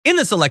In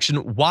this election,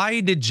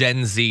 why did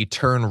Gen Z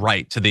turn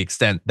right to the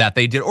extent that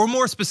they did? Or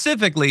more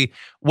specifically,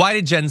 why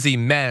did Gen Z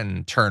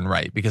men turn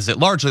right? Because it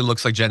largely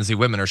looks like Gen Z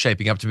women are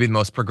shaping up to be the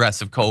most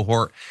progressive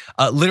cohort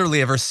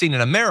literally ever seen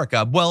in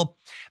America. Well,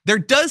 there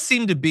does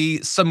seem to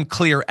be some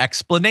clear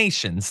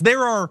explanations.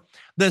 There are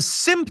the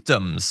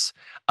symptoms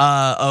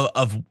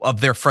of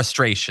their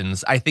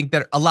frustrations. I think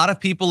that a lot of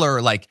people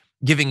are like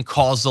giving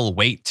causal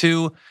weight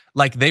to,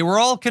 like they were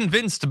all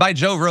convinced by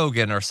Joe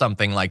Rogan or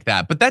something like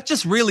that. But that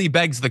just really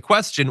begs the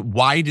question,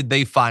 why did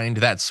they find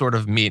that sort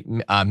of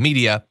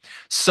media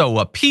so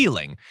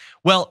appealing?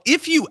 Well,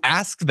 if you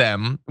ask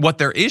them what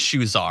their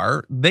issues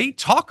are, they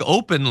talk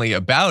openly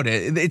about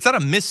it. It's not a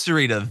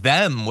mystery to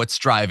them what's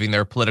driving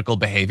their political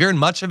behavior, and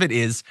much of it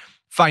is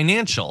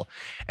financial.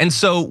 And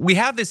so we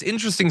have this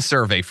interesting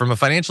survey from a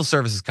financial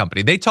services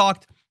company. They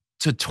talked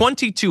to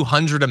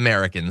 2,200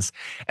 Americans,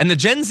 and the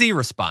Gen Z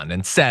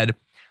respondents said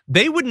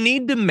they would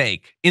need to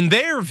make, in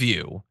their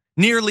view,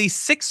 nearly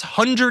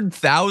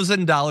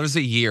 $600,000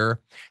 a year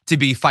to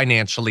be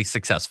financially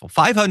successful,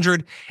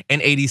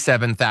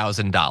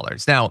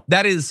 $587,000. Now,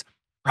 that is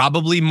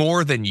probably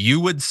more than you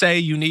would say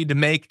you need to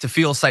make to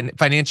feel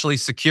financially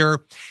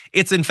secure.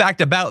 It's in fact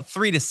about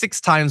 3 to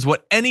 6 times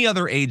what any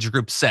other age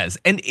group says.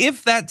 And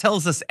if that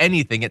tells us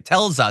anything, it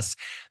tells us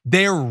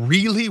they're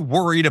really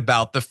worried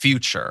about the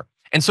future.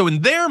 And so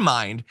in their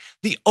mind,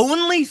 the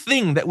only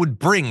thing that would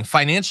bring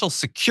financial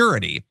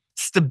security,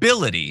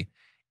 stability,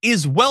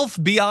 is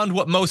wealth beyond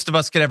what most of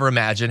us could ever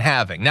imagine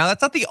having. Now,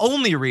 that's not the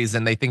only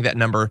reason they think that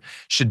number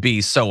should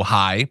be so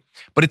high,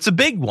 but it's a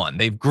big one.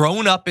 They've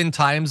grown up in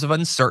times of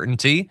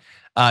uncertainty,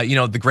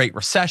 the Great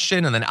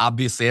Recession, and then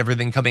obviously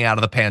everything coming out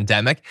of the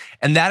pandemic.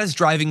 And that is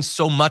driving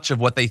so much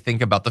of what they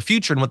think about the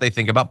future and what they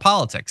think about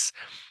politics.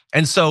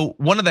 And so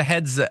one of the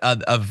heads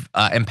of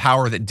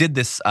Empower that did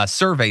this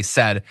survey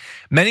said,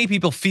 many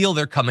people feel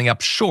they're coming up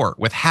short,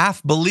 with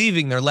half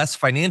believing they're less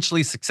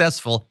financially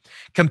successful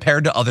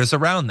compared to others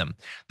around them.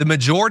 The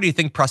majority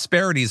think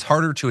prosperity is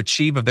harder to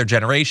achieve of their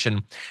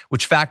generation,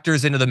 which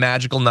factors into the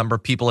magical number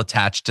people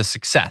attach to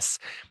success.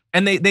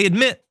 And they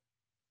admit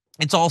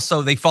it's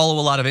also, they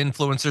follow a lot of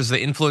influencers. The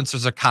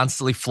influencers are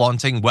constantly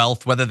flaunting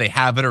wealth, whether they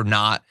have it or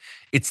not.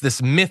 It's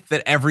this myth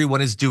that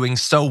everyone is doing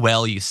so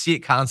well. You see it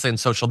constantly in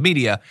social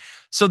media.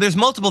 So there's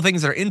multiple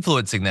things that are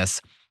influencing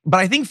this. But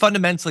I think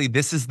fundamentally,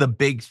 this is the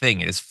big thing.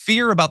 It is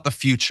fear about the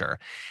future.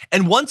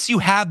 And once you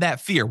have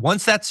that fear,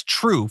 once that's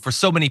true for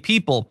so many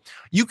people,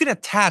 you can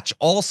attach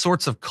all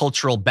sorts of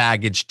cultural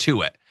baggage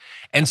to it.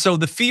 And so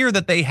the fear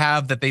that they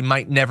have that they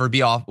might never be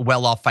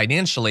well off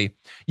financially,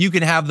 you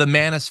can have the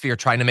manosphere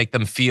trying to make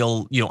them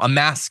feel,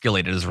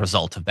 emasculated as a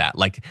result of that.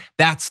 Like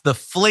that's the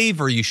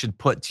flavor you should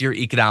put to your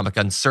economic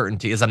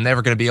uncertainty, is I'm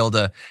never going to be able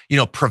to,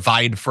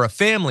 provide for a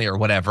family or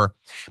whatever.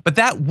 But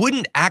that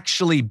wouldn't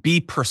actually be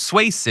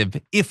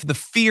persuasive if the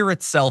fear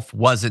itself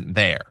wasn't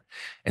there.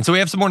 And so we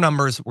have some more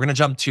numbers. We're going to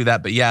jump to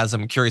that. But Yaz,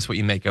 I'm curious what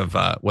you make of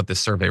what this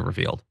survey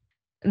revealed.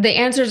 The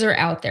answers are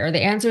out there.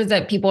 The answers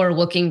that people are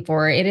looking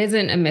for. It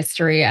isn't a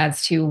mystery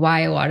as to why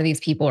a lot of these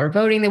people are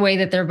voting the way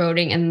that they're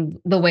voting and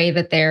the way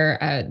that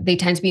they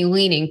tend to be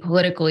leaning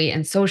politically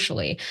and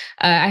socially.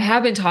 I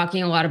have been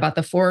talking a lot about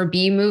the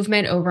 4B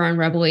movement over on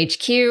Rebel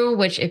HQ,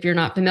 which, if you're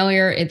not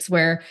familiar, it's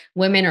where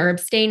women are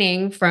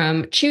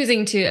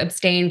choosing to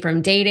abstain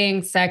from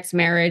dating, sex,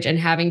 marriage, and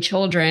having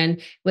children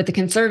with the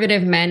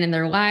conservative men in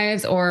their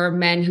lives, or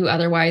men who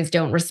otherwise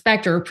don't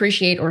respect or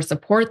appreciate or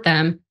support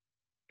them.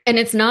 And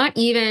it's not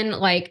even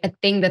like a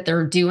thing that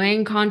they're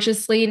doing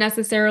consciously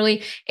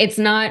necessarily. It's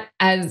not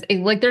as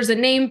like, there's a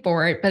name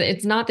for it, but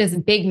it's not this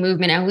big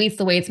movement, at least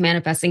the way it's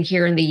manifesting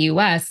here in the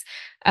US,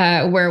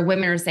 where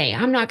women are saying,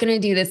 I'm not going to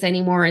do this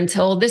anymore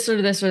until this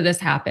or this or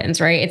this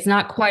happens, right? It's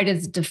not quite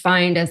as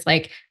defined as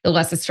like the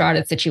Les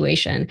Estrada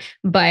situation,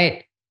 but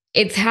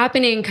it's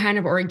happening kind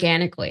of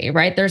organically,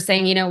 right? They're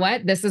saying, you know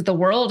what, this is the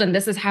world and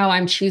this is how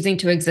I'm choosing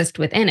to exist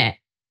within it.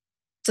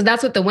 So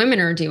that's what the women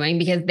are doing,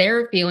 because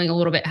they're feeling a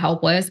little bit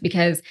helpless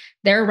because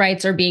their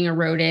rights are being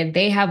eroded.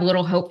 They have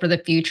little hope for the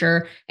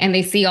future, and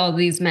they see all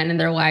these men in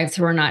their lives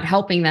who are not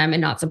helping them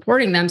and not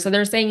supporting them. So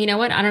they're saying, you know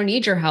what, I don't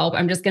need your help.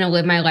 I'm just going to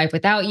live my life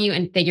without you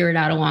and figure it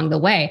out along the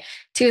way.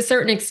 To a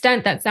certain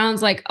extent, that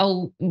sounds like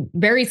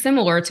very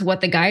similar to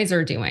what the guys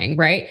are doing,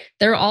 right?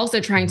 They're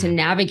also trying to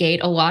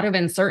navigate a lot of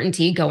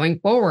uncertainty going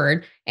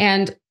forward.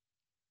 And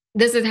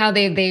this is how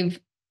they've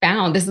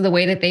found, this is the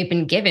way that they've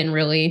been given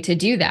really to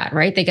do that,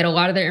 right? They get a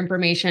lot of their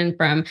information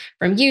from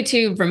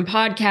YouTube, from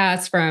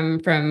podcasts, from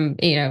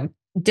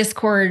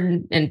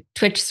Discord and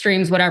Twitch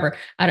streams, whatever.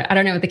 I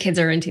don't know what the kids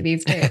are into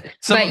these days,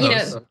 but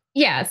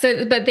yeah.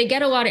 So, but they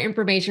get a lot of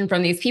information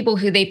from these people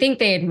who they think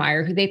they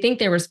admire, who they think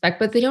they respect,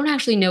 but they don't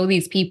actually know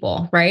these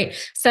people, right?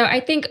 So I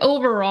think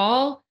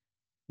overall,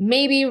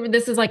 maybe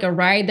this is like a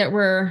wave that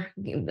we're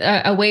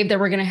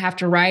going to have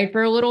to ride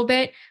for a little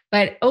bit.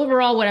 But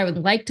overall, what I would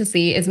like to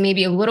see is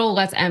maybe a little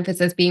less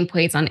emphasis being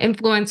placed on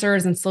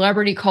influencers and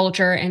celebrity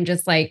culture, and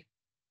just like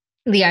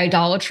the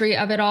idolatry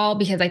of it all,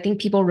 because I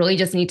think people really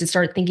just need to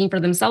start thinking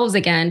for themselves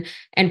again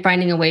and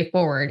finding a way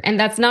forward. And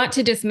that's not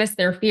to dismiss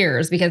their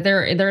fears, because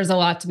there's a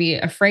lot to be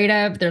afraid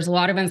of. There's a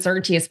lot of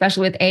uncertainty,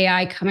 especially with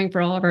AI coming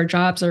for all of our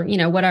jobs, or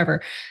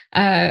whatever.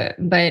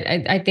 But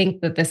I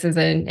think that this is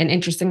an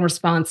interesting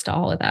response to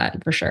all of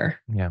that for sure.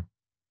 Yeah,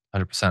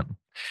 100%.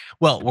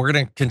 Well, we're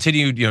going to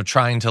continue,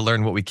 trying to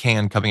learn what we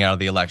can coming out of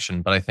the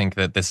election, but I think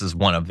that this is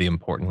one of the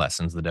important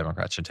lessons the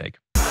Democrats should take.